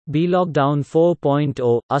B. Lockdown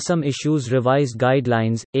 4.0, Assam issues revised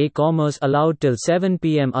guidelines. A. Commerce allowed till 7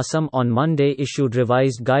 pm. Assam on Monday issued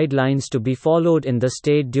revised guidelines to be followed in the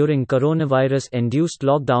state during coronavirus-induced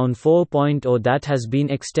lockdown 4.0 that has been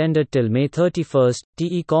extended till May 31.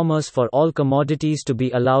 E-commerce for all commodities to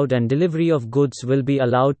be allowed and delivery of goods will be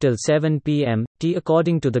allowed till 7 pm.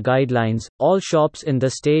 According to the guidelines, all shops in the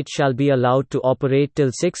state shall be allowed to operate till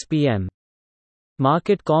 6 pm.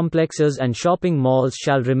 Market complexes and shopping malls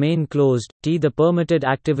shall remain closed. The permitted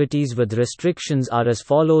activities with restrictions are as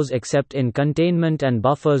follows except in containment and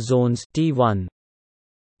buffer zones. T1.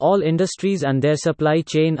 All industries and their supply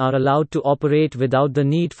chain are allowed to operate without the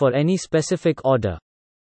need for any specific order.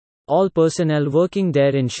 All personnel working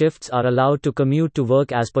there in shifts are allowed to commute to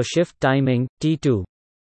work as per shift timing. T2.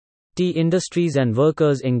 Industries and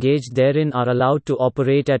workers engaged therein are allowed to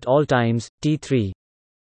operate at all times. T3.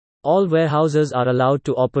 All warehouses are allowed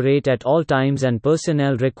to operate at all times and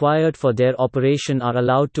personnel required for their operation are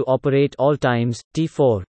allowed to operate all times.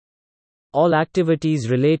 T4. All activities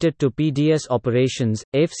related to PDS operations,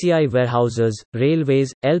 FCI warehouses,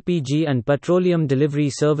 railways, LPG and petroleum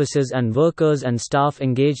delivery services and workers and staff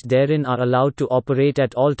engaged therein are allowed to operate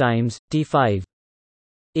at all times. T5.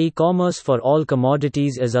 E-commerce for all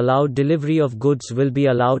commodities is allowed. Delivery of goods will be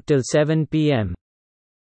allowed till 7 pm.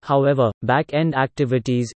 However, back-end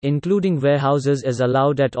activities, including warehouses is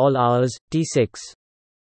allowed at all hours. T6.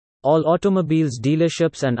 All automobiles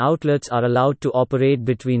dealerships and outlets are allowed to operate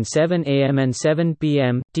between 7 am and 7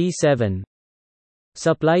 pm. T7.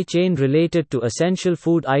 Supply chain related to essential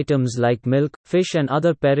food items like milk, fish and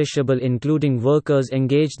other perishable including workers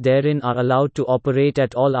engaged therein are allowed to operate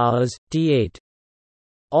at all hours. T8.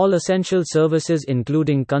 All essential services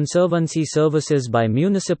including conservancy services by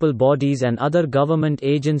municipal bodies and other government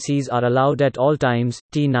agencies are allowed at all times.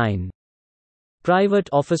 T9. Private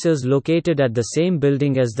offices located at the same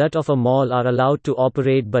building as that of a mall are allowed to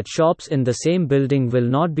operate but shops in the same building will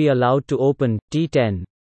not be allowed to open. T10.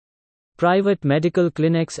 Private medical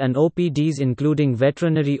clinics and OPDs including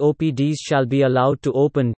veterinary OPDs shall be allowed to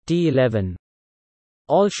open. T11.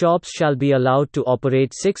 All shops shall be allowed to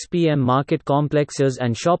operate 6 pm. Market complexes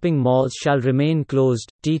and shopping malls shall remain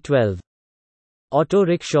closed. T12. Auto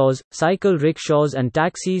rickshaws, cycle rickshaws and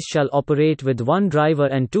taxis shall operate with one driver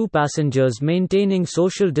and two passengers maintaining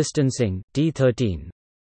social distancing. T13.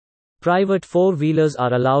 Private four-wheelers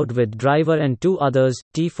are allowed with driver and two others.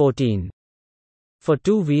 T14. For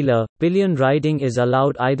two-wheeler, pillion riding is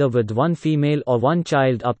allowed either with one female or one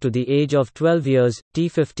child up to the age of 12 years.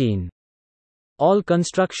 T15. All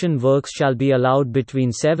construction works shall be allowed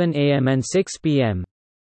between 7 am and 6 pm.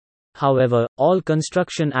 However, all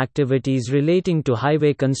construction activities relating to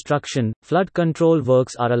highway construction, flood control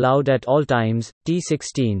works are allowed at all times.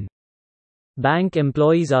 T16. Bank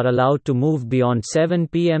employees are allowed to move beyond 7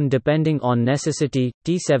 pm depending on necessity.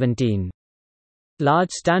 T17. Large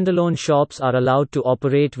standalone shops are allowed to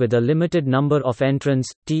operate with a limited number of entrants.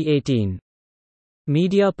 T18.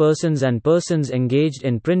 Media persons and persons engaged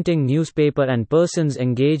in printing newspaper and persons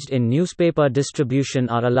engaged in newspaper distribution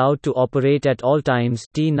are allowed to operate at all times.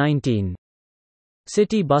 T19.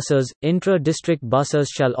 City buses, intra-district buses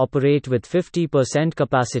shall operate with 50%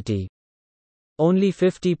 capacity. Only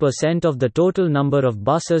 50% of the total number of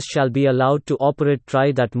buses shall be allowed to operate.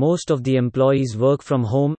 Try that most of the employees work from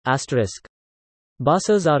home. Asterisk.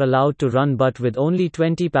 Buses are allowed to run but with only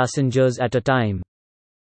 20 passengers at a time.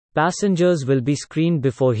 Passengers will be screened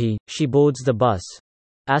before she boards the bus.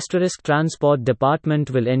 Asterisk. Transport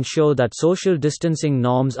Department will ensure that social distancing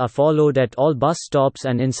norms are followed at all bus stops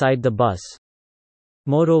and inside the bus.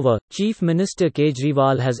 Moreover, Chief Minister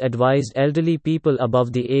Kejriwal has advised elderly people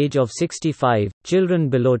above the age of 65, children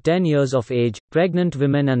below 10 years of age, pregnant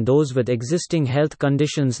women and those with existing health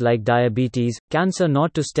conditions like diabetes, cancer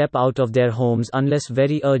not to step out of their homes unless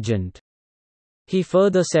very urgent. He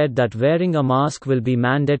further said that wearing a mask will be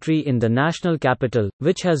mandatory in the national capital,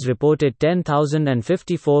 which has reported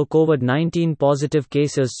 10,054 COVID-19 positive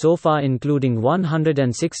cases so far including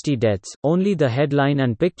 160 deaths. Only the headline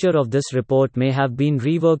and picture of this report may have been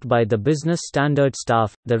reworked by the Business Standard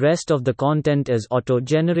staff, the rest of the content is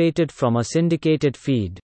auto-generated from a syndicated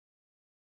feed.